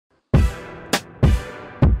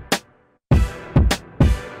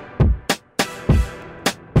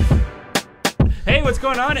Hey, what's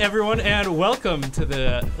going on, everyone, and welcome to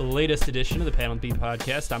the latest edition of the MLB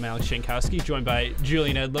podcast. I'm Alex Jankowski, joined by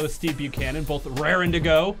Julian Edlow, Steve Buchanan, both raring to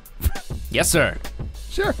go. Yes, sir.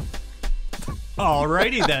 Sure.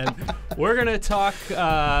 Alrighty then. We're going to talk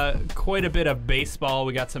quite a bit of baseball.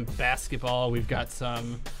 We got some basketball. We've got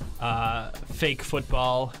some fake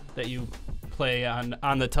football that you play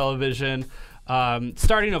on the television.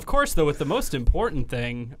 Starting, of course, though, with the most important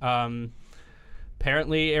thing.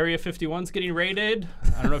 Apparently, Area 51's getting raided.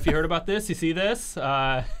 I don't know if you heard about this. You see this?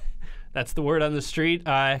 That's the word on the street.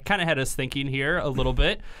 Kind of had us thinking here a little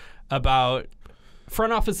bit about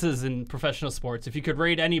front offices in professional sports. If you could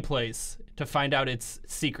raid any place to find out its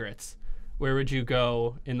secrets, where would you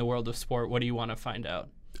go in the world of sport? What do you want to find out?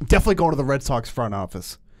 I'm definitely going to the Red Sox front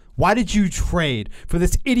office. Why did you trade for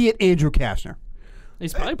this idiot Andrew Kashner?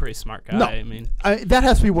 He's probably a pretty smart guy. No, I mean, that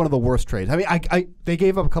has to be one of the worst trades. I mean, they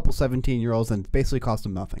gave up a couple 17-year-olds and basically cost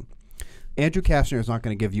them nothing. Andrew Kashner is not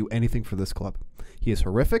going to give you anything for this club. He is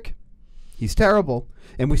horrific. He's terrible.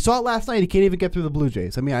 And we saw it last night. He can't even get through the Blue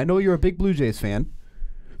Jays. I mean, I know you're a big Blue Jays fan,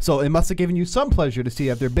 so it must have given you some pleasure to see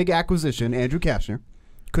that their big acquisition, Andrew Kashner,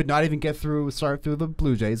 could not even start through the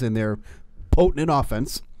Blue Jays and their potent in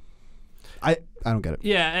offense. I don't get it.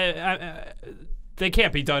 Yeah, they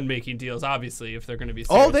can't be done making deals, obviously, if they're going to be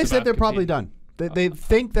serious. Oh, they said they're competing. probably done. They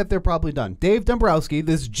think that they're probably done. Dave Dombrowski,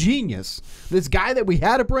 this genius, this guy that we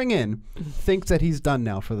had to bring in, thinks that he's done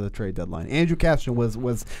now for the trade deadline. Andrew Kashner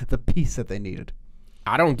was the piece that they needed.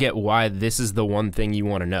 I don't get why this is the one thing you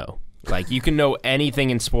want to know. Like, you can know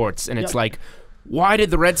anything in sports, and it's like, why did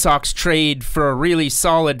the Red Sox trade for a really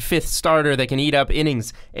solid fifth starter that can eat up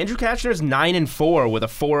innings? Andrew Kashner's 9-4 with a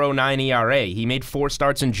 4.09 ERA. He made 4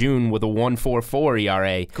 starts in June with a 1.44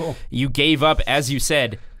 ERA. Cool. You gave up, as you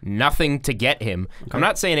said, nothing to get him. Okay. I'm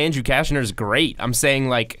not saying Andrew Kashner's great. I'm saying,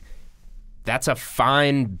 like, that's a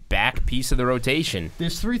fine back piece of the rotation.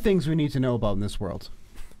 There's 3 things we need to know about in this world.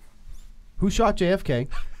 Who shot JFK?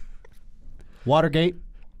 Watergate?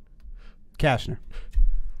 Kashner.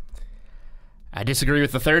 I disagree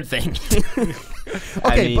with the third thing.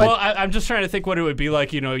 Okay, but I'm just trying to think what it would be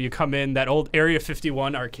like. You know, you come in that old Area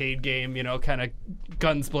 51 arcade game, you know, kind of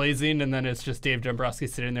guns blazing, and then it's just Dave Dombrowski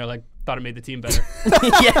sitting there like, thought it made the team better.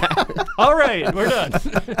 Yeah. All right, we're done.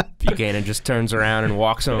 Buchanan just turns around and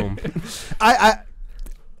walks home.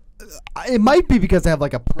 It might be because I have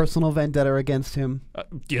like a personal vendetta against him.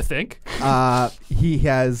 Do you think? He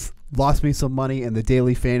has lost me some money in the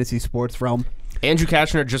daily fantasy sports realm. Andrew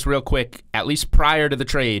Kashner, just real quick, at least prior to the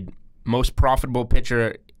trade, most profitable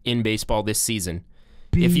pitcher in baseball this season.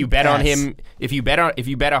 If you bet on him, if you bet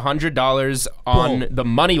 $100 on the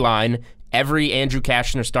money line, every Andrew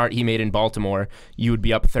Kashner start he made in Baltimore, you would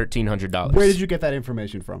be up $1,300. Where did you get that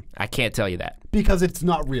information from? I can't tell you that because it's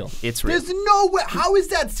not real. It's real. There's no way. How is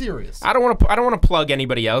that serious? I don't want to plug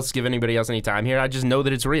anybody else, give anybody else any time here. I just know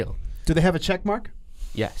that it's real. Do they have a check mark?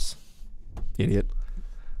 Yes. Idiot.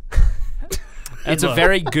 It's a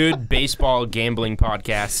very good baseball gambling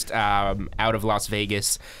podcast out of Las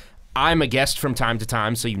Vegas. I'm a guest from time to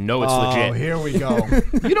time, so you know it's legit. Oh, here we go.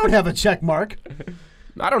 You don't have a check mark.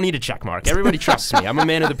 I don't need a check mark. Everybody trusts me. I'm a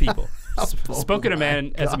man of the people. Spoken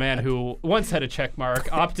as a man who once had a check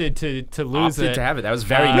mark, opted to lose it. Opted to have it. That was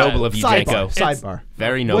very noble of you, Janko. Sidebar.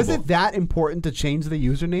 Very noble. Was it that important to change the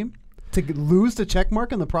username? To lose the check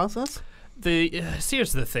mark in the process?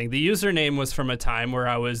 Here's the thing. The username was from a time where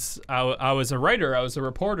I was a writer. I was a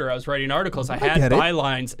reporter. I was writing articles. I had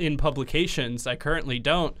bylines in publications. I currently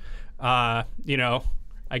don't. You know,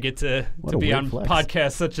 I get to be on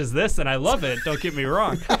podcasts such as this, and I love it. Don't get me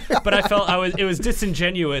wrong. But I felt it was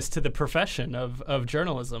disingenuous to the profession of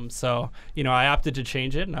journalism. So, you know, I opted to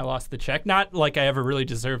change it, and I lost the check. Not like I ever really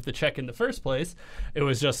deserved the check in the first place. It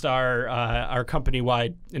was just our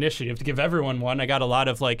company-wide initiative to give everyone one. I got a lot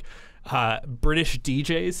of like British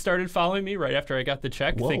DJs started following me right after I got the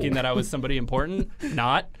check, thinking that I was somebody important.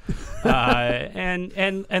 Not.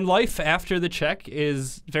 And life after the check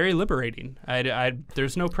is very liberating.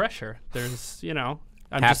 There's no pressure. There's, you know,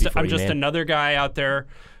 I'm just another guy out there.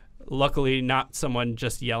 Luckily, not someone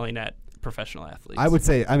just yelling at professional athletes. I would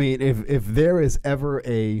say, I mean, if there is ever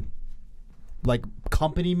a like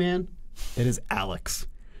company man, it is Alex.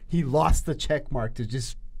 He lost the check mark to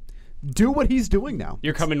just do what he's doing now.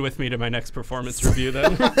 You're coming with me to my next performance review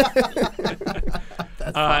then.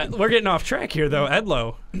 We're getting off track here, though.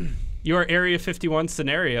 Edlow, your Area 51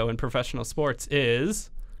 scenario in professional sports is?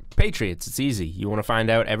 Patriots. It's easy. You want to find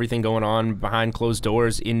out everything going on behind closed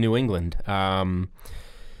doors in New England.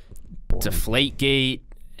 Deflategate,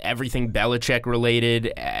 everything Belichick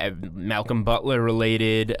related, Malcolm Butler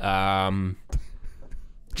related,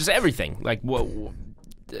 just everything. Like,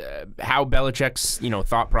 how Belichick's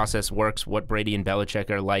thought process works, what Brady and Belichick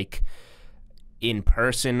are like in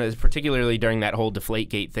person, particularly during that whole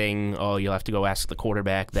Deflategate thing. Oh, you'll have to go ask the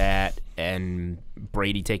quarterback that, and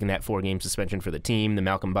Brady taking that 4-game suspension for the team. The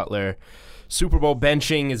Malcolm Butler Super Bowl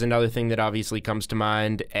benching is another thing that obviously comes to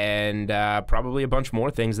mind, and probably a bunch more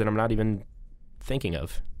things that I'm not even thinking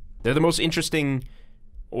of. They're the most interesting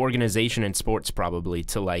organization in sports, probably,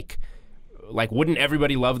 to like wouldn't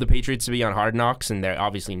everybody love the Patriots to be on Hard Knocks? And they're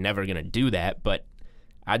obviously never going to do that, but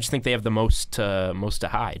I just think they have the most to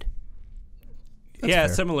hide. That's fair.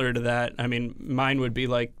 Similar to that. I mean, mine would be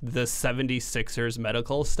like the 76ers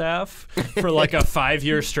medical staff for like a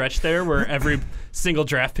 5-year stretch there where every single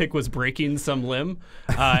draft pick was breaking some limb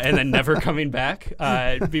and then never coming back.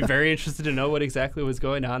 I'd be very interested to know what exactly was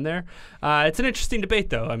going on there. It's an interesting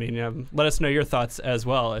debate, though. I mean, let us know your thoughts as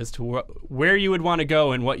well as to where you would want to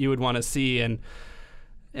go and what you would want to see. And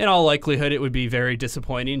in all likelihood, it would be very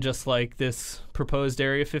disappointing, just like this proposed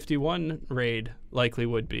Area 51 raid likely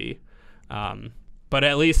would be. But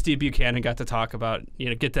at least Steve Buchanan got to talk about,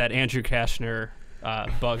 get that Andrew Kashner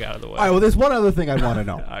bug out of the way. All right, well, there's one other thing I want to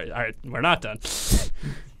know. All right, we're not done.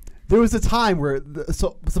 There was a time where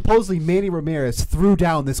supposedly Manny Ramirez threw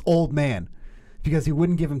down this old man because he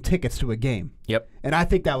wouldn't give him tickets to a game. Yep. And I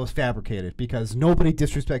think that was fabricated because nobody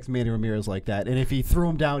disrespects Manny Ramirez like that. And if he threw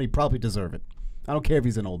him down, he'd probably deserve it. I don't care if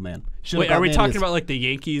he's an old man. Wait, are we talking about like the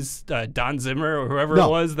Yankees, Don Zimmer or whoever it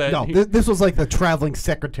was? This was like the traveling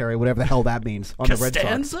secretary, whatever the hell that means, on Costanza? the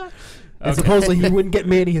Red Sox. And supposedly he wouldn't get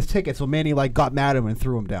Manny his ticket, so Manny got mad at him and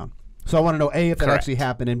threw him down. So I want to know, A, if that actually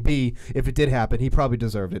happened, and B, if it did happen, he probably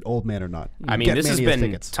deserved it, old man or not. I mean, this has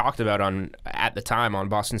been talked about at the time on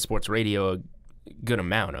Boston Sports Radio a good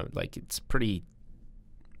amount. It's pretty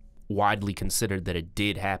widely considered that it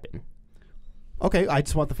did happen. Okay, I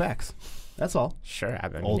just want the facts. That's all. Sure. I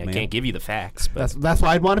can't give you the facts. But that's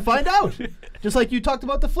why I'd want to find out. Just like you talked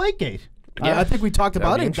about Deflategate. Yeah, I think we talked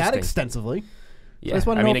about it that extensively. Yeah.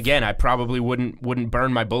 So again, I probably wouldn't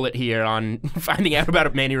burn my bullet here on finding out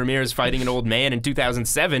about Manny Ramirez fighting an old man in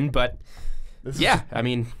 2007. But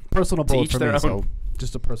personal bullet for me. So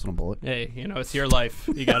just a personal bullet. Hey, it's your life.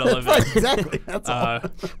 You got to live it. Exactly. That's all.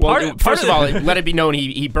 Well, first of all, let it be known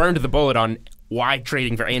he burned the bullet on why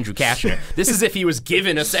trading for Andrew Kashner. This is if he was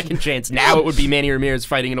given a second chance. Now it would be Manny Ramirez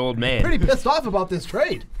fighting an old man. Pretty pissed off about this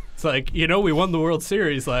trade. It's like, we won the World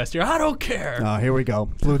Series last year. I don't care. Here we go.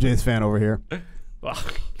 Blue Jays fan over here. Well,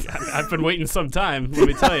 I've been waiting some time, let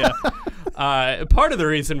me tell you. Part of the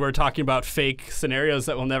reason we're talking about fake scenarios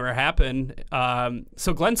that will never happen.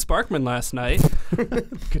 So Glenn Sparkman last night.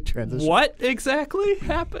 Good transition. What exactly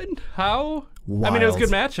happened? How? Wild. I mean, it was a good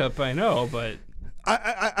matchup, I know, but...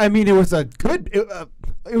 I mean, it was a good.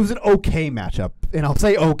 It was an okay matchup, and I'll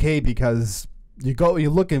say okay because you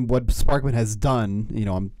look at what Sparkman has done.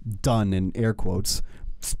 I'm done in air quotes.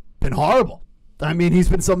 It's been horrible. I mean, he's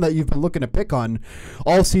been something that you've been looking to pick on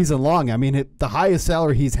all season long. I mean, the highest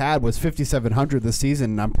salary he's had was $5,700 this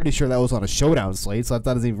season, and I'm pretty sure that was on a showdown slate, so that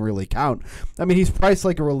doesn't even really count. I mean, he's priced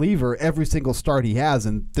like a reliever every single start he has,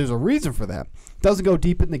 and there's a reason for that. Doesn't go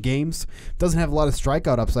deep in the games, doesn't have a lot of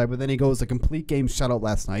strikeout upside, but then he goes a complete game shutout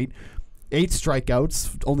last night. 8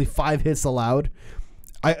 strikeouts, only 5 hits allowed.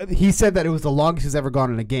 He said that it was the longest he's ever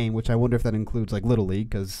gone in a game, which I wonder if that includes like Little League,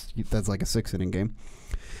 because that's like a 6-inning game.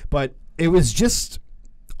 But it was just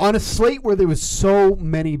on a slate where there was so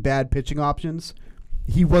many bad pitching options,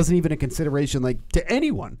 he wasn't even a consideration to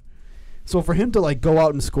anyone. So for him to go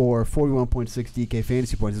out and score 41.6 DK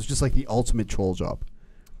fantasy points, it's just like the ultimate troll job.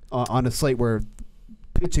 On a slate where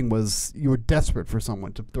pitching you were desperate for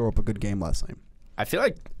someone to throw up a good game last night. I feel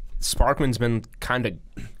like Sparkman's been kind of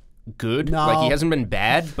good. No. He hasn't been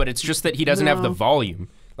bad, but it's just that he doesn't have the volume.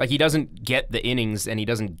 He doesn't get the innings and he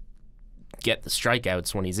doesn't get the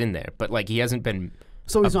strikeouts when he's in there. But he hasn't been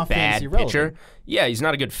he's a not bad fantasy pitcher. relevant. Yeah, he's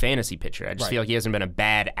not a good fantasy pitcher. I just feel like he hasn't been a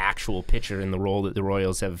bad actual pitcher in the role that the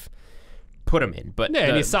Royals have put him in. But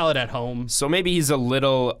and he's solid at home. So maybe he's a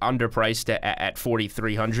little underpriced at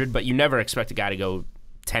 $4,300, but you never expect a guy to go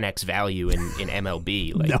 10x value in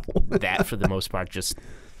MLB. No. That for the most part just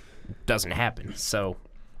doesn't happen. So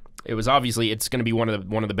it's going to be one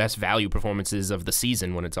of the best value performances of the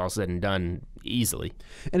season when it's all said and done easily.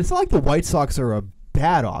 And it's not like the White Sox are a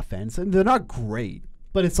bad offense, and they're not great.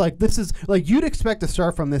 But it's this is you'd expect a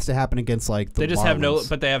start from this to happen against the they just Marlins.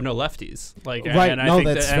 but they have no lefties. Right? And I think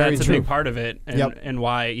that's that's true. a big part of it, and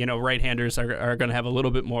why right-handers are going to have a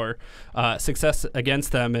little bit more success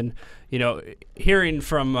against them. And hearing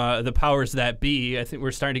from the powers that be, I think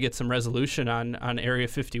we're starting to get some resolution on Area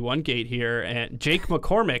 51 gate here. And Jake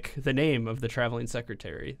McCormick, the name of the traveling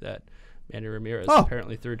secretary that Manny Ramirez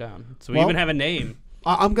apparently threw down. So we even have a name.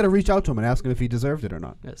 I'm going to reach out to him and ask him if he deserved it or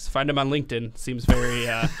not. Yes, find him on LinkedIn. Seems very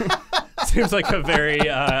seems like a very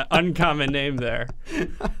uncommon name there.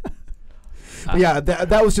 Yeah,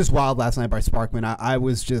 that was just wild last night by Sparkman. I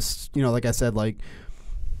was just, like I said,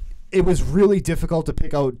 it was really difficult to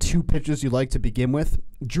pick out two pitchers you like to begin with.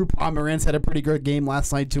 Drew Pomeranz had a pretty good game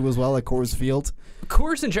last night too, as well at Coors Field.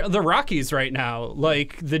 Coors and the Rockies right now,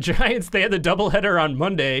 like the Giants, they had the doubleheader on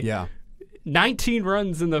Monday. Yeah. 19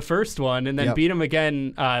 runs in the first one, and then beat them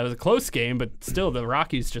again. It was a close game, but still, the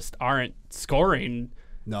Rockies just aren't scoring.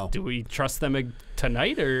 No. Do we trust them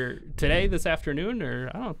tonight or today, this afternoon,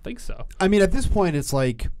 or I don't think so. I mean, at this point, it's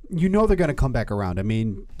like, they're going to come back around. I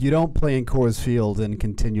mean, you don't play in Coors Field and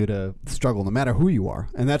continue to struggle no matter who you are.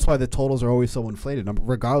 And that's why the totals are always so inflated,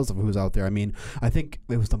 regardless of who's out there. I mean, I think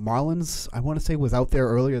it was the Marlins, I want to say, was out there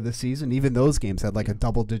earlier this season. Even those games had like a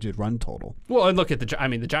double-digit run total. Well, and look at the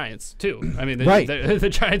Giants, too. I mean, the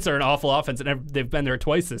Giants are an awful offense, and they've been there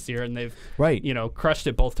twice this year, and they've crushed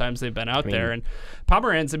it both times they've been out there. And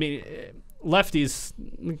Pomeranz, lefties,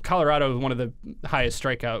 Colorado is one of the highest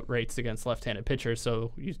strikeout rates against left-handed pitchers,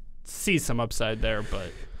 so you see some upside there.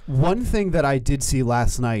 But one thing that I did see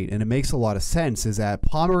last night, and it makes a lot of sense, is that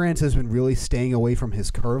Pomeranz has been really staying away from his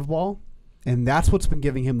curveball, and that's what's been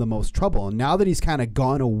giving him the most trouble. And now that he's kind of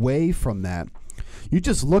gone away from that, you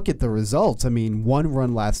just look at the results. I mean, 1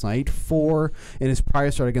 run last night, 4 in his prior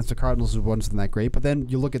start against the Cardinals wasn't that great, but then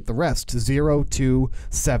you look at the rest, 0, 2,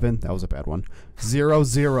 7, that was a bad one, 0,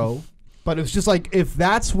 0. But it was just like, if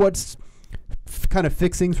that's what's kind of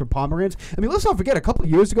fixings for Pomeranz. I mean, let's not forget, a couple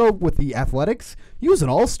of years ago with the Athletics, he was an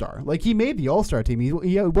all-star. Like, he made the all-star team.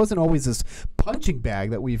 He wasn't always this punching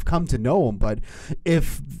bag that we've come to know him. But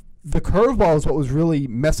if the curveball is what was really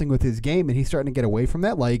messing with his game and he's starting to get away from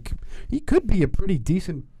that, like, he could be a pretty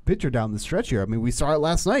decent pitcher down the stretch here. I mean, we saw it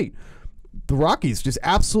last night. The Rockies just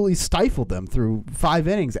absolutely stifled them through 5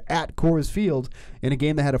 innings at Coors Field in a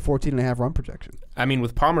game that had a 14.5 run projection. I mean,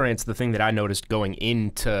 with Pomeranz, the thing that I noticed going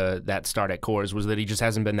into that start at Coors was that he just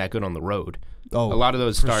hasn't been that good on the road. Oh, a lot of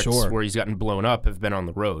those starts where he's gotten blown up have been on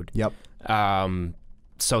the road. Yep.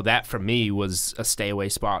 So that, for me, was a stay-away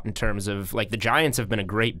spot in terms of, like, the Giants have been a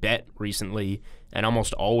great bet recently and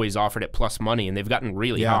almost always offered it plus money, and they've gotten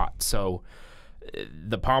really hot. So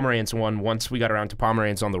the Pomeranz one, once we got around to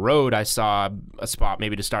Pomeranz on the road, I saw a spot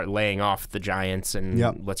maybe to start laying off the Giants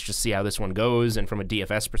and let's just see how this one goes. And from a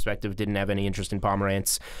DFS perspective, didn't have any interest in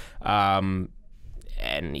Pomeranz. And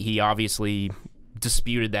he obviously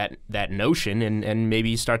disputed that notion, and maybe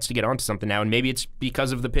he starts to get onto something now. And maybe it's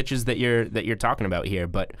because of the pitches that you're talking about here.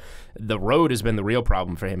 But the road has been the real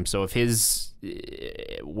problem for him. So if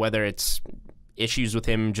whether it's issues with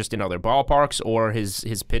him just in other ballparks or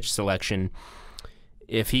his pitch selection,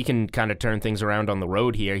 if he can kind of turn things around on the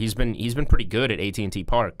road here, he's been pretty good at AT&T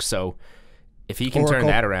Park. So if he can turn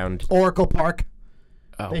that around, Oracle Park,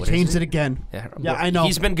 oh, they changed it again. Yeah, I know.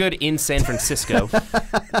 He's been good in San Francisco,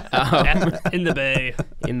 in the Bay.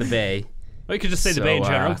 In the Bay. Well, you could just say the Bay in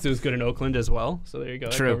general because it was good in Oakland as well. So there you go.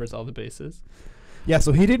 True. That covers all the bases. Yeah,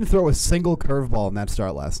 so he didn't throw a single curveball in that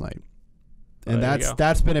start last night. And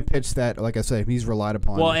that's been a pitch that, like I said, he's relied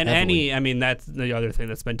upon. Well, and heavily. that's the other thing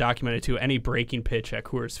that's been documented too. Any breaking pitch at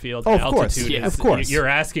Coors Field, of altitude, course, you're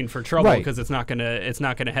asking for trouble because it's not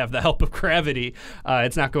gonna have the help of gravity.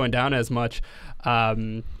 It's not going down as much.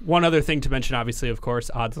 One other thing to mention, obviously, of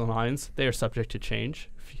course, odds and lines. They are subject to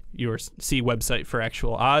change. See website for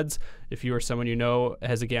actual odds. If you or someone you know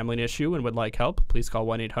has a gambling issue and would like help, please call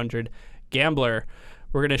 1-800-GAMBLER.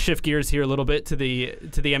 We're going to shift gears here a little bit to the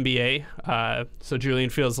NBA, so Julian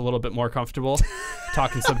feels a little bit more comfortable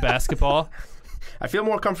talking some basketball. I feel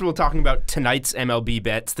more comfortable talking about tonight's MLB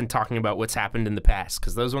bets than talking about what's happened in the past,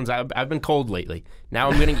 because those ones I've been cold lately. Now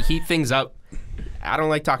I'm going to heat things up. I don't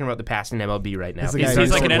like talking about the past in MLB right now.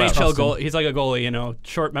 He's like an NHL goal. He's like a goalie,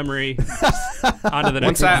 short memory. On to the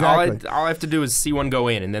next. All I have to do is see one go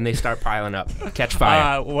in, and then they start piling up. Catch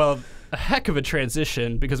fire. Well, a heck of a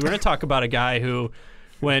transition, because we're going to talk about a guy who,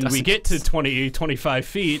 when we get to 20, 25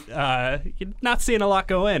 feet, you're not seeing a lot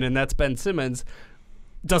go in, and that's Ben Simmons.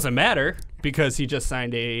 Doesn't matter, because he just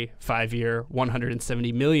signed a 5-year,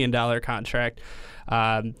 $170 million contract.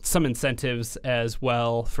 Some incentives as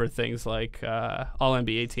well for things like all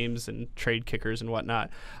NBA teams and trade kickers and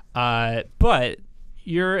whatnot. But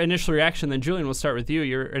your initial reaction, then Julian, we'll start with you.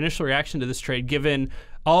 Your initial reaction to this trade, given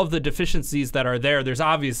all of the deficiencies that are there, there's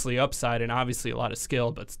obviously upside and obviously a lot of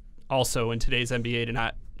skill, but also in today's NBA to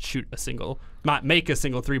not make a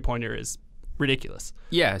single three-pointer is ridiculous.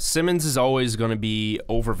 Yeah, Simmons is always going to be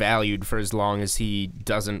overvalued for as long as he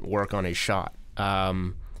doesn't work on his shot.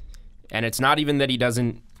 And it's not even that he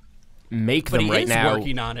doesn't make but them right now. But he is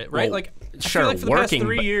working on it, right? Well, like, I sure, feel like for the working. past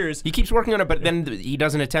 3 years, He keeps working on it, but then he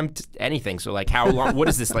doesn't attempt anything. So, like, how long? What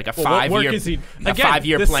is this? Like a what work 5-year? is he? A Again,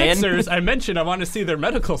 5-year the plan? Sixers, I mentioned I want to see their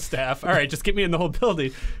medical staff. All right, just get me in the whole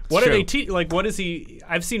building. What True. are they like? What is he?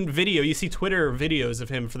 I've seen video. You see Twitter videos of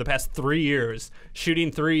him for the past 3 years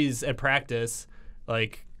shooting threes at practice.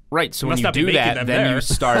 Like, Right. So when must you not be do making that, them then there. you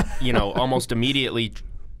start, almost immediately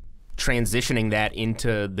transitioning that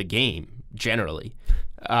into the game generally.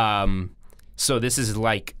 So this is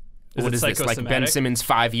like. What is this? Like Ben psychosomatic? Simmons'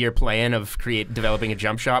 5-year plan of developing a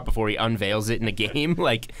jump shot before he unveils it in a game?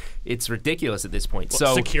 Like, it's ridiculous at this point.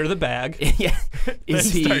 So secure the bag. yeah,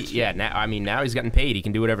 is Then he? start- Yeah, now he's gotten paid. He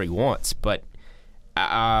can do whatever he wants. But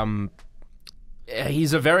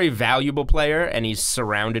he's a very valuable player, and he's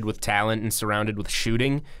surrounded with talent and surrounded with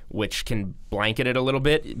shooting, which can blanket it a little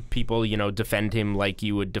bit. People, defend him like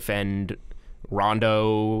you would defend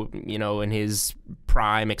Rondo, in his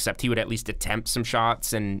prime, except he would at least attempt some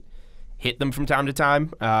shots and hit them from time to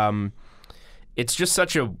time. It's just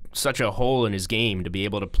such a hole in his game to be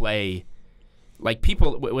able to play. Like,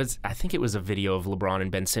 I think it was a video of LeBron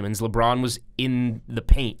and Ben Simmons. LeBron was in the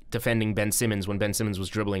paint defending Ben Simmons when Ben Simmons was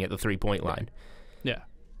dribbling at the 3-point line. Yeah,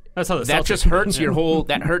 that's how the That Celtics just hurts your whole.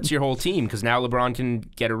 That hurts your whole team because now LeBron can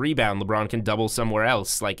get a rebound. LeBron can double somewhere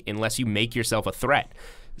else. Like, unless you make yourself a threat.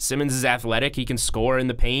 Simmons is athletic. He can score in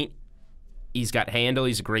the paint. He's got handle.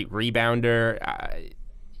 He's a great rebounder.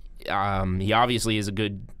 He obviously is a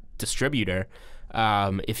good distributor.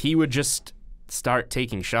 If he would just start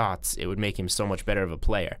taking shots, it would make him so much better of a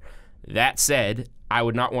player. That said, I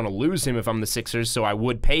would not want to lose him if I'm the Sixers, so I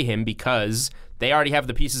would pay him because they already have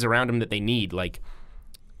the pieces around him that they need. Like,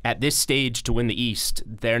 at this stage to win the East,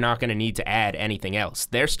 they're not going to need to add anything else.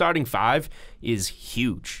 Their starting 5 is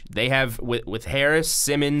huge. They have, with Harris,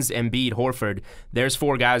 Simmons, Embiid, Horford, there's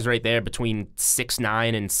 4 guys right there between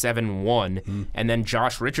 6'9" and 7'1", and then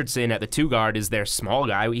Josh Richardson at the 2 guard is their small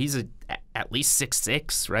guy. He's at least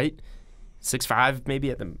 6'6", right? 6'5",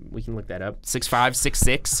 maybe. We can look that up. 6'5",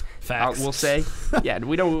 6'6". Facts. We'll say. Yeah,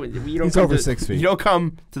 we don't. He's over 6 feet. You don't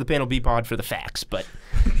come to the Panel B pod for the facts, but.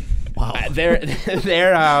 Wow. They're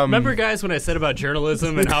Remember, guys, when I said about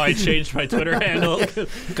journalism and how I changed my Twitter handle?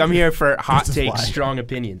 come here for hot This is takes, why. strong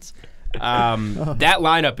opinions. That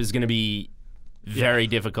lineup is going to be very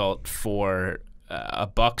difficult for a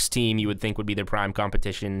Bucks team. You would think would be their prime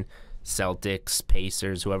competition. Celtics,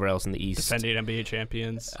 Pacers, whoever else in the East. Defending NBA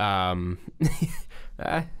champions.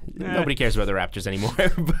 Nobody cares about the Raptors anymore.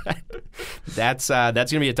 But that's going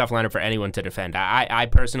to be a tough lineup for anyone to defend. I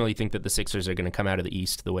personally think that the Sixers are going to come out of the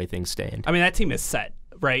East the way things stand. I mean, that team is set,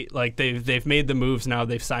 right? Like, they've made the moves now.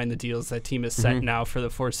 They've signed the deals. That team is set now for the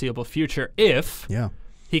foreseeable future if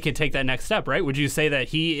he can take that next step, right? Would you say that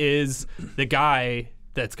he is the guy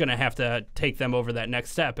that's going to have to take them over that next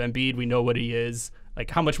step? Embiid, we know what he is. Like,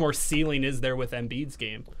 how much more ceiling is there with Embiid's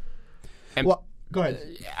game? Well, go ahead.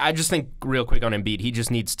 I just think real quick on Embiid, he just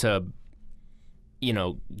needs to,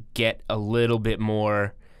 get a little bit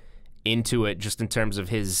more into it just in terms of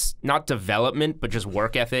his, not development, but just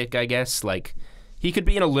work ethic, I guess. Like, he could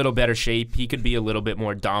be in a little better shape. He could be a little bit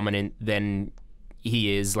more dominant than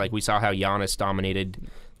he is. Like, we saw how Giannis dominated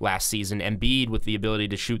last season. Embiid with the ability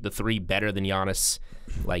to shoot the 3 better than Giannis.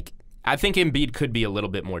 Like, I think Embiid could be a little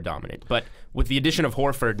bit more dominant. But with the addition of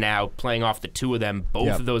Horford now playing off the 2 of them,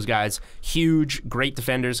 both of those guys, huge, great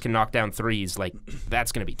defenders, can knock down threes. Like,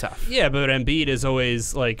 that's going to be tough. Yeah, but Embiid is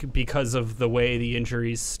always, like, because of the way the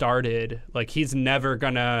injuries started, like, he's never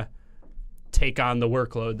going to take on the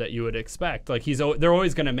workload that you would expect. Like, they're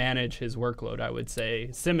always going to manage his workload, I would say.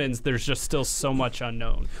 Simmons, there's just still so much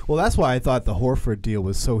unknown. Well, that's why I thought the Horford deal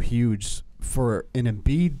was so huge for an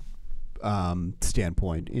Embiid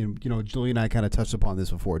standpoint. And, Julie and I kind of touched upon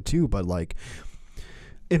this before too, but like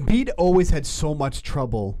Embiid always had so much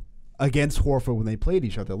trouble against Horford when they played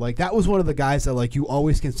each other. Like, that was one of the guys that, like, you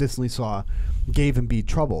always consistently saw gave Embiid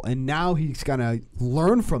trouble. And now he's gonna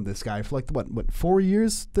learn from this guy for like what 4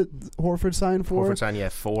 years that Horford signed for? Horford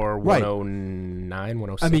signed, 4, Right. 109,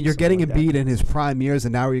 106. I mean, you're getting something like Embiid in his prime years,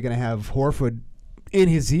 and now you're gonna have Horford in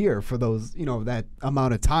his ear for those, that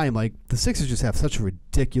amount of time. Like, the Sixers just have such a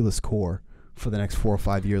ridiculous core for the next 4 or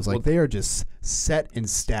 5 years. Like, they are just set and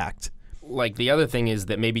stacked. Like, the other thing is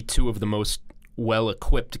that maybe 2 of the most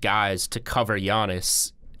well-equipped guys to cover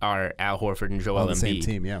Giannis are Al Horford and Joel On Embiid. the same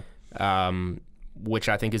team, yeah. Which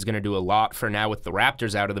I think is going to do a lot for now with the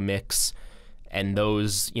Raptors out of the mix, and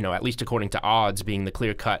those, at least according to odds, being the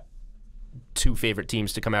clear-cut 2 favorite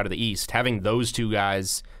teams to come out of the East. Having those 2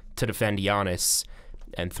 guys to defend Giannis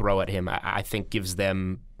and throw at him, I think gives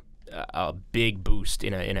them a big boost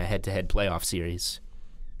in a head-to-head playoff series.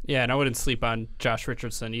 Yeah, and I wouldn't sleep on Josh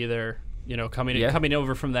Richardson either. Coming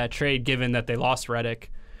over from that trade, given that they lost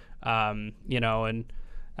Reddick, and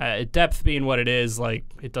depth being what it is, like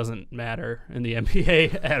it doesn't matter in the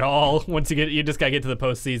NBA at all. Once you just gotta get to the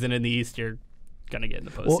postseason in the East. You're gonna get in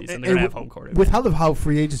the postseason. They're gonna have home court advantage. With how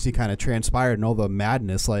free agency kind of transpired and all the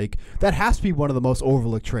madness, like that has to be one of the most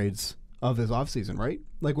overlooked trades of this offseason, right?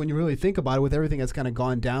 Like when you really think about it, with everything that's kind of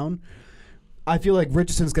gone down, I feel like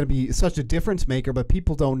Richardson's going to be such a difference maker, but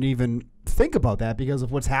people don't even think about that because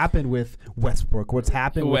of what's happened with Westbrook, what's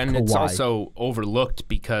happened with Kawhi. It's also overlooked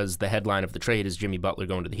because the headline of the trade is Jimmy Butler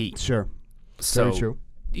going to the Heat. Sure. So, very true.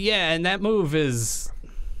 Yeah, and that move is,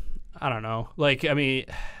 I don't know. Like, I mean,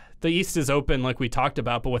 the East is open like we talked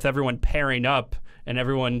about, but with everyone pairing up and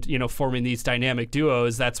everyone, forming these dynamic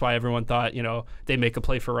duos, that's why everyone thought, they make a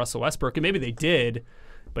play for Russell Westbrook. And maybe they did,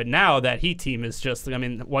 but now that Heat team is just,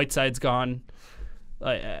 Whiteside's gone.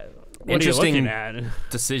 Interesting are you looking at?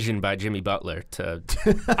 Decision by Jimmy Butler to.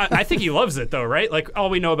 I think he loves it though, right? Like all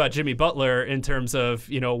we know about Jimmy Butler in terms of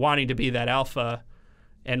wanting to be that alpha,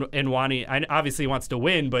 and wanting. Obviously he wants to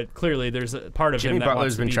win, but clearly there's a part of Jimmy him that Butler's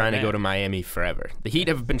wants to been be trying the to go man. to Miami forever. The Heat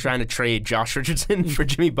have been trying to trade Josh Richardson for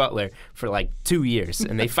Jimmy Butler for like 2 years,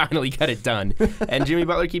 and they finally got it done. And Jimmy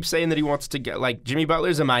Butler keeps saying that he wants to get Jimmy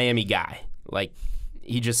Butler's a Miami guy. Like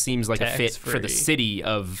he just seems like a fit for the city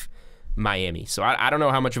of Miami. So I don't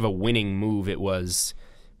know how much of a winning move it was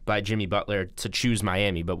by Jimmy Butler to choose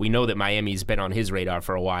Miami, but we know that Miami's been on his radar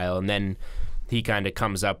for a while, and then he kind of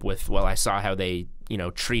comes up with, well, I saw how they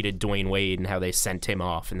treated Dwayne Wade and how they sent him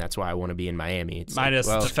off, and that's why I want to be in Miami. It's minus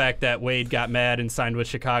the fact that Wade got mad and signed with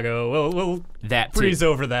Chicago. We'll breeze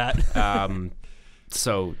over that.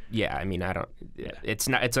 So yeah, I mean, I don't. It's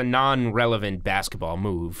a non-relevant basketball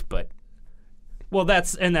move, but. Well,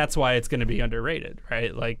 that's why it's going to be underrated,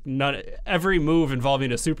 right? Like every move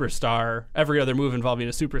involving a superstar, every other move involving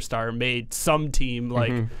a superstar made some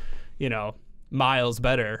team miles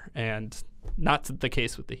better, and not the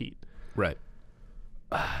case with the Heat. Right.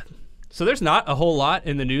 So there's not a whole lot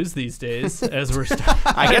in the news these days as we're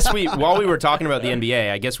I guess while we were talking about the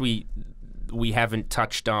NBA, I guess we haven't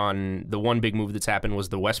touched on the one big move that's happened was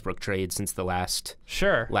the Westbrook trade since the last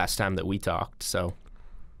time that we talked. So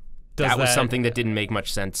that was something that didn't make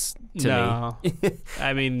much sense to me.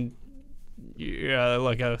 I mean, you're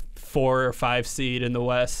like a 4 or 5 seed in the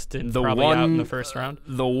West and probably out in the first round.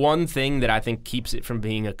 The one thing that I think keeps it from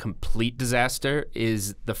being a complete disaster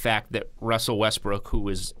is the fact that Russell Westbrook,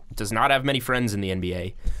 who does not have many friends in the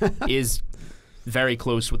NBA, is very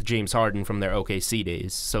close with James Harden from their OKC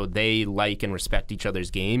days. So they like and respect each other's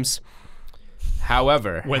games.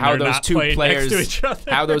 However, how those two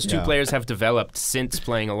players have developed since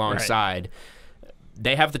playing alongside,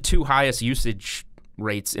 they have the 2 highest usage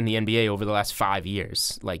rates in the NBA over the last 5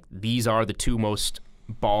 years. Like, these are the 2 most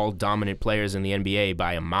ball-dominant players in the NBA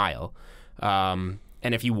by a mile. And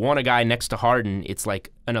if you want a guy next to Harden, it's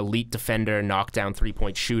like an elite defender, knockdown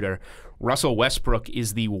three-point shooter. Russell Westbrook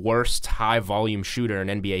is the worst high-volume shooter in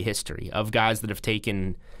NBA history. Of guys that have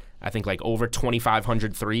taken, I think, like over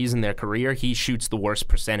 2,500 threes in their career, he shoots the worst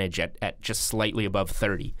percentage at just slightly above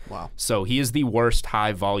 30. Wow. So he is the worst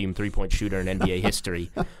high-volume three-point shooter in NBA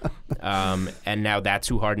history. And now that's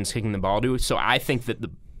who Harden's kicking the ball to. So I think that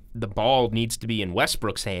the ball needs to be in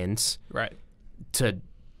Westbrook's hands to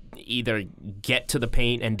either get to the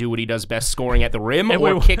paint and do what he does best, scoring at the rim,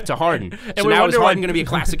 or kick to Harden. So now is Harden going to be a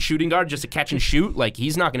classic shooting guard, just a catch and shoot? Like,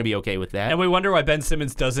 he's not going to be okay with that. And we wonder why Ben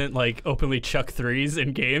Simmons doesn't openly chuck threes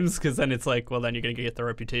in games, because then it's like, well, then you're going to get the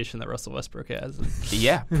reputation that Russell Westbrook has.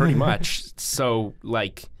 Yeah, pretty much. So,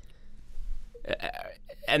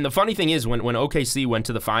 and the funny thing is, when OKC went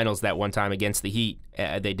to the finals that one time against the Heat,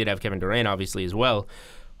 they did have Kevin Durant, obviously, as well.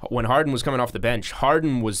 When Harden was coming off the bench,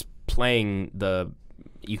 Harden was playing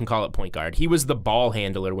you can call it point guard. He was the ball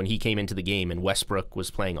handler when he came into the game, and Westbrook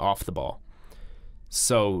was playing off the ball.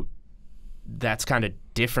 So that's kind of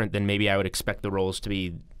different than maybe I would expect the roles to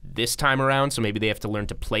be this time around. So maybe they have to learn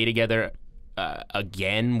to play together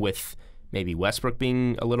again, with maybe Westbrook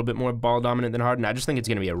being a little bit more ball dominant than Harden. I just think it's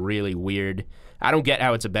going to be a really weird. I don't get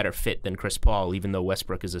how it's a better fit than Chris Paul, even though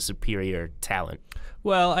Westbrook is a superior talent.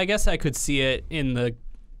 Well, I guess I could see it in the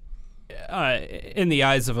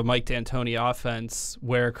eyes of a Mike D'Antoni offense,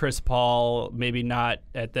 where Chris Paul, maybe not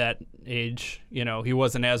at that age, he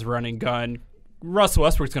wasn't as running gun. Russell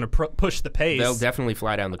Westbrook's going to push the pace. They'll definitely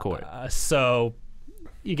fly down the court. So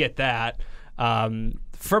you get that.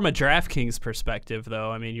 From a DraftKings perspective,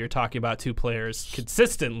 though, I mean, you're talking about 2 players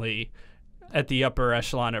consistently at the upper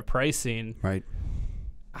echelon of pricing. Right.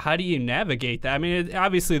 How do you navigate that? I mean,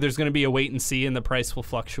 obviously there's going to be a wait and see, and the price will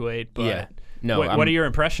fluctuate. But No, what are your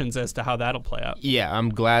impressions as to how that'll play out? Yeah, I'm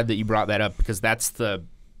glad that you brought that up because that's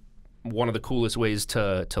one of the coolest ways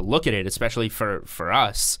to look at it, especially for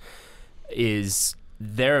us, is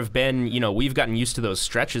there have been, we've gotten used to those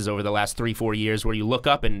stretches over the last 3-4 years where you look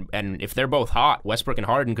up and if they're both hot, Westbrook and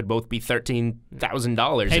Harden could both be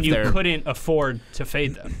 $13,000. And you couldn't afford to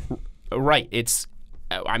fade them. Right.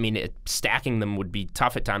 Stacking them would be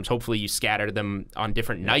tough at times. Hopefully you scatter them on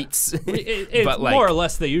different nights. It's but more or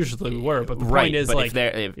less they usually were. But the point is, but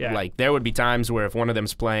there would be times where if one of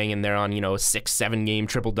them's playing and they're on, a 6-7 game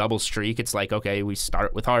triple-double streak, it's like, okay, we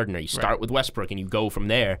start with Harden or you start with Westbrook and you go from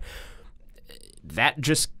there. That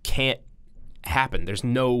just can't happen. There's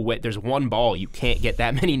no way. There's one ball. You can't get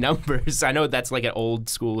that many numbers. I know that's like an old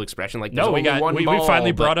school expression. Like no, we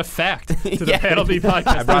finally brought a fact to the MLB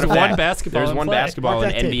podcast. There's one basketball. There's one basketball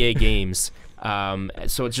in NBA games.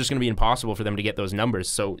 So it's just going to be impossible for them to get those numbers.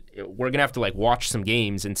 So we're going to have to watch some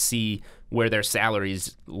games and see where their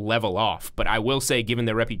salaries level off. But I will say, given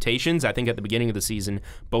their reputations, I think at the beginning of the season,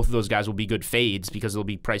 both of those guys will be good fades because they'll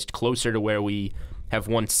be priced closer to where we have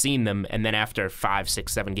once seen them. And then after 5,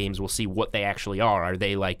 6, 7 games, we'll see what they actually are. Are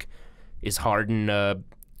they is Harden a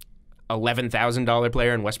 $11,000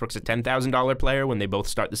 player and Westbrook's a $10,000 player when they both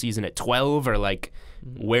start the season at 12? Or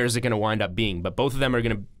where's it going to wind up being? But both of them are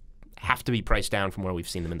going to have to be priced down from where we've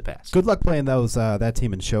seen them in the past. Good luck playing that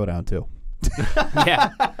team in Showdown too. Yeah,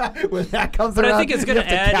 when that comes but around, I think it's going to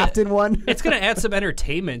add captain one. It's going to add some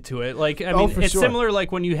entertainment to it. It's similar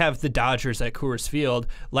when you have the Dodgers at Coors Field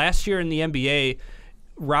last year in the NBA.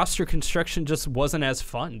 Roster construction just wasn't as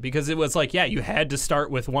fun because it was you had to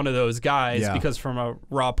start with one of those guys because from a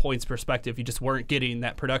raw points perspective, you just weren't getting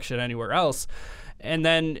that production anywhere else. And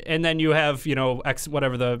then you have X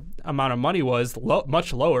whatever the amount of money was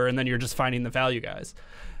much lower, and then you're just finding the value guys.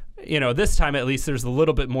 This time at least there's a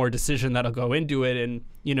little bit more decision that'll go into it, and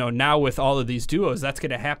now with all of these duos, that's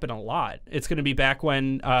going to happen a lot. It's going to be back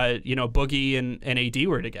when Boogie and AD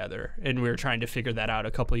were together, and we were trying to figure that out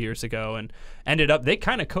a couple years ago, and ended up they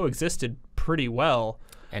kind of coexisted pretty well.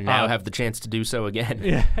 And now have the chance to do so again.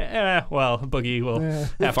 Yeah, well, Boogie will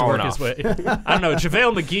have to work his way. I don't know.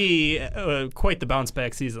 JaVale McGee, quite the bounce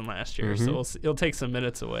back season last year, so it'll take some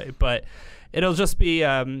minutes away. But it'll just be,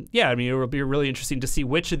 it will be really interesting to see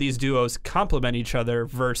which of these duos complement each other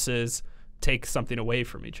versus take something away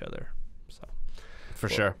from each other. So, for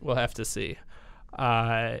sure, we'll have to see.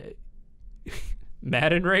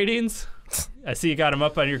 Madden ratings. I see you got them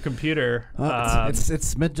up on your computer.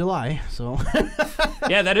 It's mid-July, so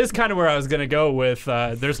yeah, that is kind of where I was going to go with.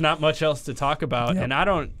 There's not much else to talk about, and I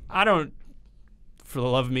don't, for the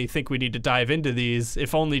love of me, think we need to dive into these.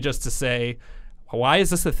 If only just to say, why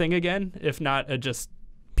is this a thing again? If not a just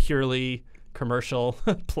purely commercial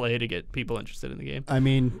play to get people interested in the game. I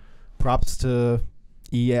mean, props to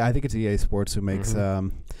EA. I think it's EA Sports who makes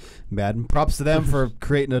Madden. Props to them for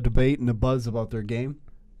creating a debate and a buzz about their game.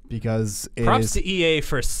 Because props to EA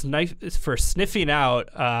for sniffing out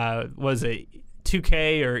was it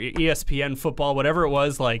 2K or ESPN football, whatever it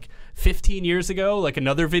was, 15 years ago,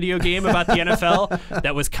 another video game about the NFL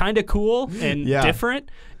that was kind of cool and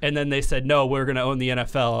different. And then they said, no, we're going to own the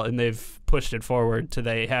NFL, and they've pushed it forward to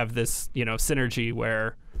they have this synergy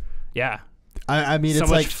where, I mean, so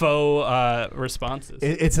it's much faux responses.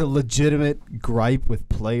 It's a legitimate gripe with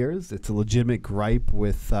players. It's a legitimate gripe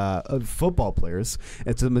with football players.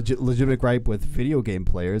 It's a legitimate gripe with video game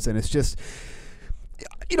players. And it's just,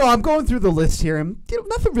 I'm going through the list here, and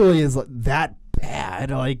nothing really is that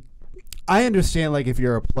bad. I understand, if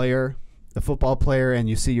you're a football player, and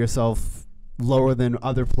you see yourself lower than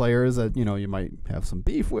other players that, you might have some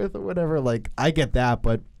beef with or whatever. I get that,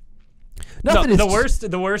 but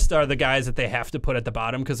the worst are the guys that they have to put at the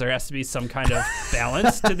bottom because there has to be some kind of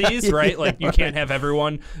balance to these, right? You can't have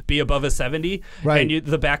everyone be above a 70, right? And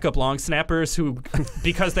the backup long snappers who,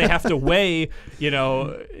 because they have to weigh,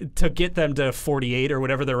 to get them to 48 or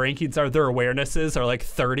whatever their rankings are, their awarenesses are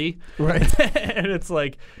 30, right? And it's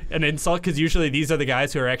an insult because usually these are the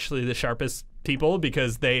guys who are actually the sharpest people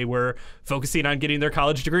because they were focusing on getting their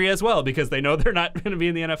college degree as well because they know they're not going to be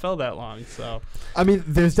in the NFL that long. So, I mean,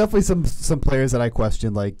 there's definitely some players that I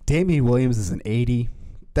question. Damian Williams is an 80.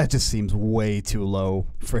 That just seems way too low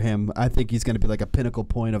for him. I think he's going to be a pinnacle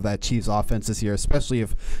point of that Chiefs offense this year, especially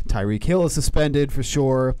if Tyreek Hill is suspended for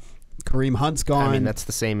sure. Kareem Hunt's gone. I mean, that's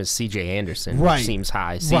the same as C.J. Anderson, right? Which seems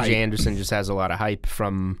high. C.J. Anderson just has a lot of hype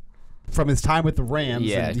from his time with the Rams.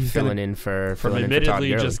 Yeah, and he's filling in for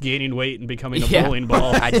admittedly just gaining weight and becoming a bowling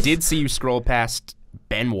ball. I did see you scroll past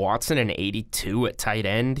Ben Watson, an 82 at tight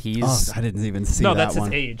end. I didn't even see that one. No, that's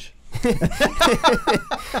his age. Ben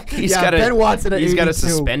Watson. He's got a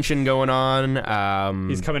suspension going on.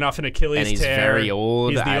 He's coming off an Achilles and he's tear. very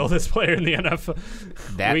old. He's the oldest player in the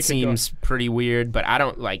NFL. That seems pretty weird. But I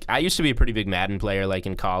don't like. I used to be a pretty big Madden player, like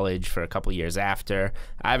in college for a couple years after.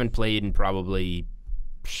 I haven't played in probably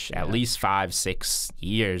at least 5-6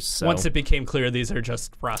 years. So. Once it became clear these are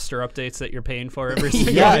just roster updates that you're paying for every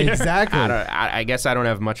single yeah, year. exactly. I guess I don't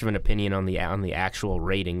have much of an opinion on the actual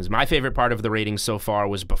ratings. My favorite part of the ratings so far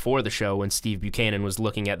was before the show when Steve Buchanan was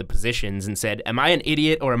looking at the positions and said, "Am I an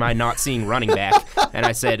idiot or am I not seeing running back?" And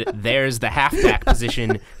I said, "There's the halfback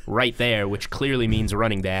position right there, which clearly means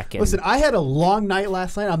running back." And listen, I had a long night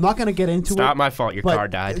last night. I'm not going to get into it. It's not my fault. Your car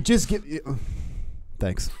died. Just give.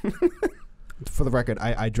 Thanks. For the record,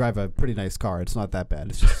 I drive a pretty nice car. It's not that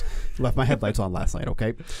bad. It's just left my headlights on last night,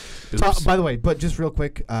 okay? By the way, but just real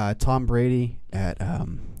quick, Tom Brady at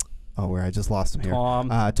where I just lost him here.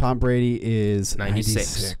 Tom Brady is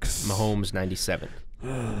 96. Mahomes 97.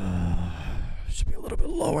 Should be a little bit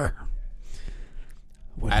lower.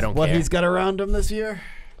 I don't care. What he's got around him this year?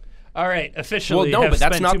 All right, officially. Well, no, but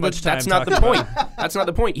that's not the point. About. That's not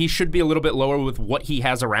the point. He should be a little bit lower with what he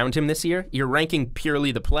has around him this year. You're ranking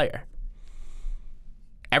purely the player.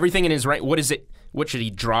 Everything in his rank. What is it? What should he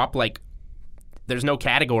drop? Like, there's no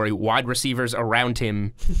category. Wide receivers around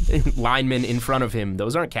him, linemen in front of him.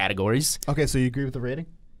 Those aren't categories. Okay, so you agree with the rating?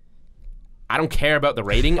 I don't care about the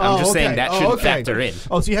rating. I'm just saying that shouldn't factor in.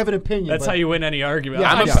 Oh, so you have an opinion. That's how you win any argument.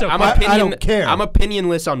 Yeah, I don't care. I'm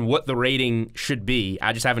opinionless on what the rating should be.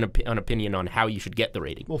 I just have an opinion on how you should get the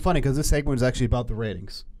rating. Well, funny, because this segment is actually about the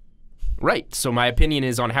ratings. Right. So my opinion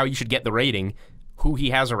is on how you should get the rating. Who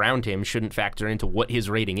he has around him shouldn't factor into what his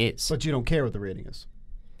rating is. But you don't care what the rating is.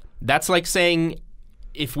 That's like saying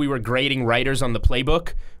if we were grading writers on the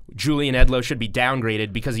playbook, Julian Edlow should be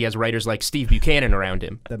downgraded because he has writers like Steve Buchanan around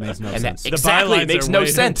him. That makes no sense. Exactly. It makes no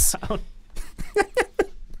sense.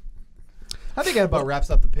 I think that about wraps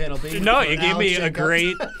up the panel. No, you gave me a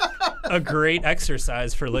great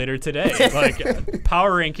exercise for later today. Like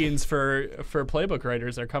power rankings for playbook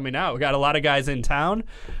writers are coming out. We got a lot of guys in town.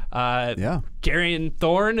 Garion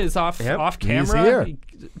Thorne is off camera. He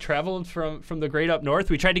traveled from the great up north.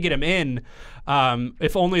 We tried to get him in,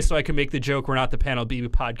 if only so I could make the joke. We're not the Panel B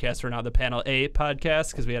podcast. We're not the Panel A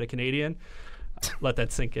podcast because we had a Canadian. Let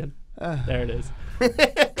that sink in. There it is.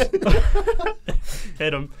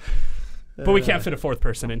 Hit him. But we can't fit a fourth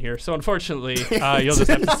person in here. So unfortunately, you'll just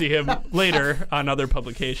have to see him later on other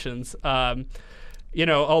publications. A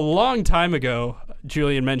long time ago,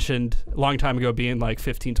 Julian mentioned, a long time ago being like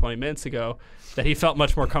 15, 20 minutes ago, that he felt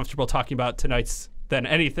much more comfortable talking about tonight's slate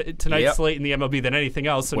in the MLB than anything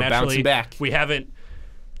else. So we're naturally, back. We haven't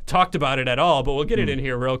talked about it at all, but we'll get it in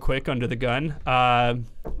here real quick under the gun.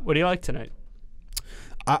 What do you like tonight?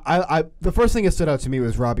 The first thing that stood out to me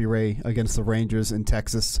was Robbie Ray against the Rangers in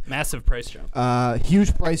Texas. Massive price jump.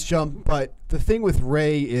 Huge price jump. But the thing with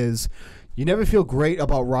Ray is you never feel great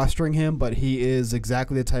about rostering him, but he is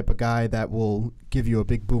exactly the type of guy that will give you a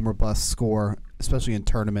big boom or bust score, especially in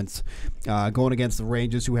tournaments. Going against the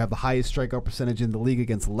Rangers, who have the highest strikeout percentage in the league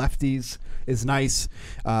against lefties, is nice.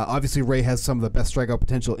 Obviously, Ray has some of the best strikeout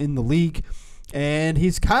potential in the league. And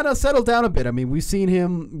he's kind of settled down a bit. I mean, we've seen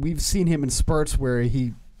him in spurts where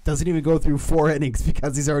he doesn't even go through 4 innings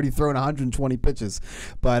because he's already thrown 120 pitches.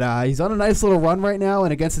 But he's on a nice little run right now,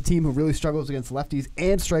 and against a team who really struggles against lefties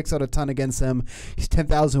and strikes out a ton against them. He's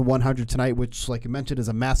 10,100 tonight, which, like you mentioned, is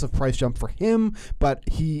a massive price jump for him, but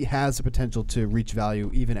he has the potential to reach value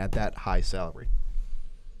even at that high salary.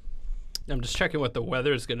 I'm just checking what the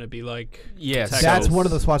weather is going to be like. Yes, that's one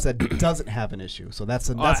of the spots that doesn't have an issue. So that's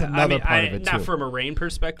another part of it too. Not from a rain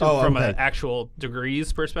perspective, from an actual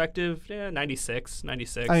degrees perspective. 96. I mean,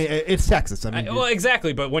 it's Texas. Well,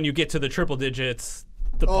 exactly. But when you get to the triple digits,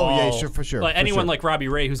 the ball. Yeah, sure, for sure. Like anyone like Robbie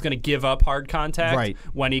Ray, who's going to give up hard contact. Right.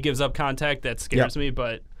 When he gives up contact, that scares me.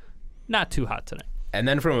 But not too hot tonight. And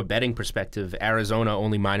then from a betting perspective, Arizona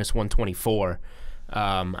only minus 124.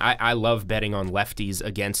 I love betting on lefties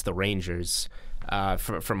against the Rangers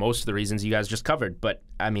for most of the reasons you guys just covered. But,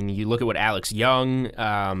 I mean, you look at what Alex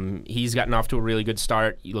Young, he's gotten off to a really good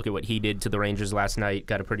start. You look at what he did to the Rangers last night,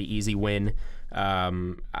 got a pretty easy win.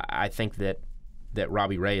 I think that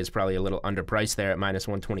Robbie Ray is probably a little underpriced there at minus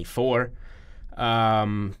 124.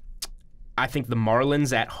 I think the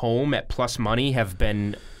Marlins at home at plus money have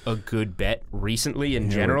been a good bet recently in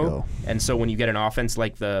general. And so when you get an offense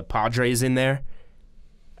like the Padres in there,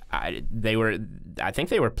 I think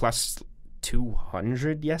they were plus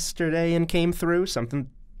 200 yesterday and came through, something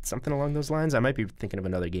along those lines. I might be thinking of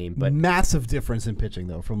another game, but massive difference in pitching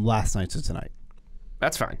though from last night to tonight.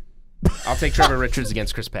 That's fine. I'll take Trevor Richards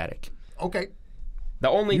against Chris Paddock. Okay.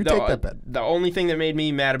 take that bet. The only thing that made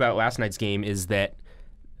me mad about last night's game is that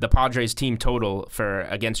the Padres team total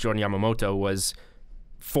against Jordan Yamamoto was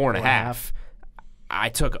 4.5. I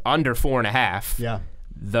took under 4.5. Yeah.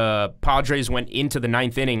 The Padres went into the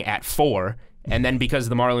 9th inning at 4, and then because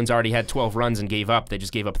the Marlins already had 12 runs and gave up, they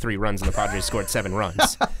just gave up 3 runs, and the Padres scored 7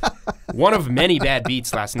 runs. One of many bad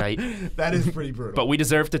beats last night. That is pretty brutal. But we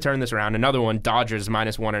deserve to turn this around. Another one, Dodgers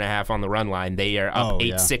minus 1.5 on the run line. They are up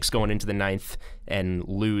 8-6 going into the 9th and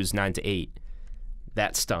lose 9-8.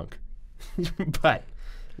 That stunk. But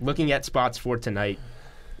looking at spots for tonight,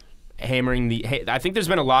 I think there's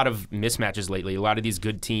been a lot of mismatches lately. A lot of these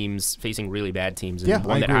good teams facing really bad teams. And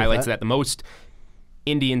one that highlights that the most,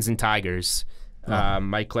 Indians and Tigers.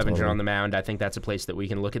 Mike Clevenger on the mound. I think that's a place that we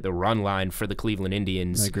can look at the run line for the Cleveland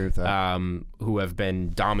Indians. I agree with that. Who have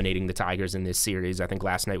been dominating the Tigers in this series. I think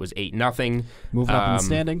last night was 8-0. Moving up in the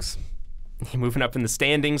standings. Moving up in the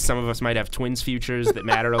standings. Some of us might have Twins futures that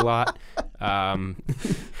matter a lot.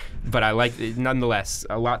 But I like, nonetheless,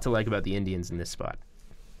 a lot to like about the Indians in this spot.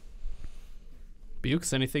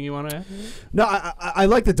 Bukes, anything you want to add? No, I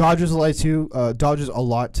like the Dodgers a lot too. Dodgers a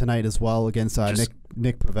lot tonight as well against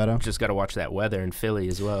Nick Pivetta. Just got to watch that weather in Philly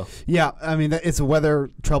as well. Yeah, I mean it's a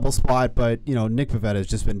weather trouble spot, but Nick Pivetta has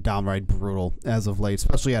just been downright brutal as of late,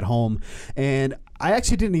 especially at home. And I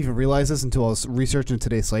actually didn't even realize this until I was researching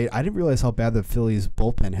today's slate. I didn't realize how bad the Phillies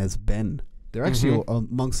bullpen has been. They're actually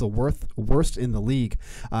amongst the worst in the league,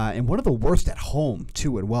 and one of the worst at home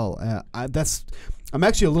too. As well, I'm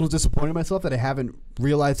actually a little disappointed in myself that I haven't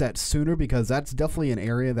realized that sooner, because that's definitely an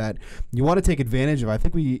area that you want to take advantage of. I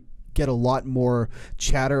think we get a lot more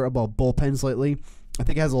chatter about bullpens lately. I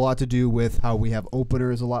think it has a lot to do with how we have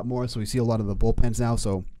openers a lot more, so we see a lot of the bullpens now.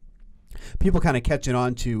 So people kind of catching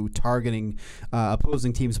on to targeting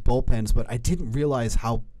opposing teams' bullpens, but I didn't realize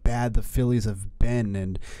how bad the Phillies have been,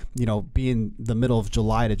 and being the middle of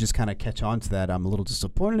July to just kind of catch on to that, I'm a little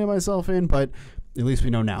disappointed in myself but at least we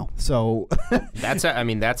know now. So that's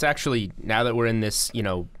actually, now that we're in this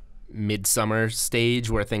midsummer stage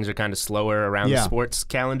where things are kind of slower around the sports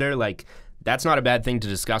calendar, like that's not a bad thing to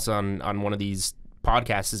discuss on one of these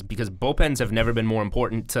podcasts, is because bullpens have never been more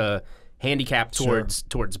important to handicap towards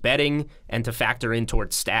betting and to factor in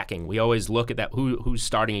towards stacking. We always look at that, who's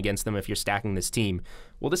starting against them if you're stacking this team.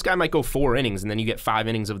 Well, this guy might go 4 innings, and then you get 5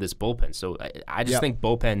 innings of this bullpen. So I just think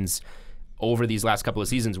bullpens over these last couple of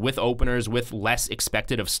seasons, with openers, with less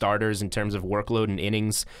expected of starters in terms of workload and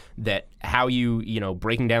innings, that how you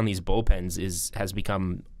breaking down these bullpens has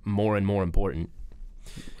become more and more important.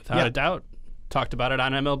 Without a doubt. Talked about it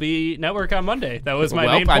on MLB Network on Monday. That was my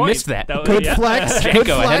main point. I missed that. Good flex.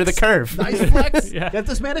 Janko ahead of the curve. Nice flex. Get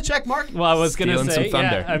this man a check mark. Well, I was going to say, some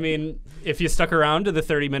thunder. I mean, if you stuck around to the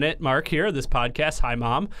 30-minute mark here of this podcast, hi,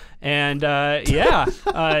 Mom. And,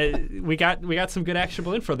 we got some good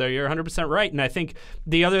actionable info there. You're 100% right. And I think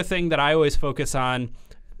the other thing that I always focus on,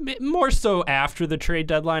 more so after the trade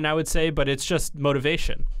deadline, I would say, but it's just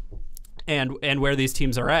motivation and where these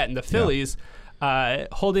teams are at. And the Phillies...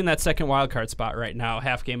 holding that second wildcard spot right now,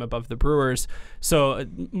 half game above the Brewers. So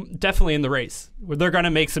definitely in the race. They're going to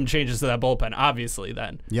make some changes to that bullpen, obviously,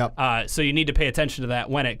 then. Yep. So you need to pay attention to that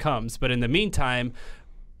when it comes. But in the meantime,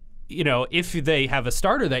 if they have a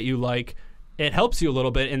starter that you like, it helps you a little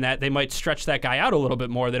bit in that they might stretch that guy out a little bit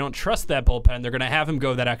more. They don't trust that bullpen. They're going to have him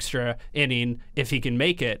go that extra inning if he can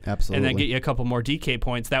make it. Absolutely. And then get you a couple more DK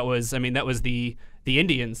points. That was the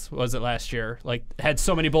Indians, was it last year, had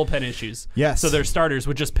so many bullpen issues. Yes. So their starters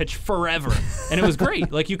would just pitch forever. And it was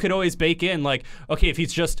great. You could always bake in, okay, if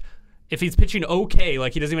he's pitching okay,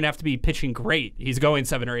 he doesn't even have to be pitching great. He's going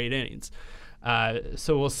 7 or 8 innings.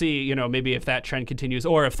 So we'll see, maybe if that trend continues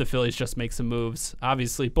or if the Phillies just make some moves.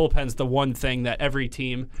 Obviously, bullpen's the one thing that every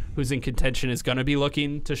team who's in contention is going to be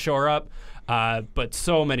looking to shore up. But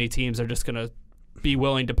so many teams are just going to be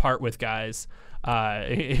willing to part with guys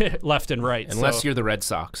left and right. Unless you're the Red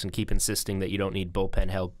Sox and keep insisting that you don't need bullpen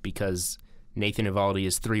help because Nathan Eovaldi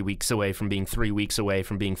is 3 weeks away from being 3 weeks away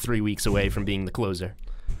from being 3 weeks away from being the closer.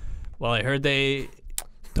 Well, I heard they...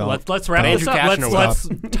 Don't. Let's wrap this up. Let's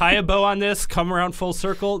tie a bow on this, come around full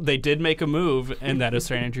circle. They did make a move, and that is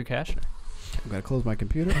Sir Andrew Kashner. I'm going to close my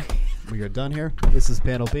computer. We are done here. This is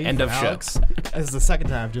Panel B. End of Alex. show. This is the second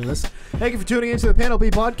time I'm doing this. Thank you for tuning into the Panel B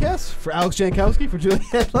podcast. For Alex Jankowski, for Julian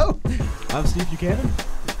Edlow, I'm Steve Buchanan.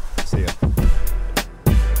 See ya.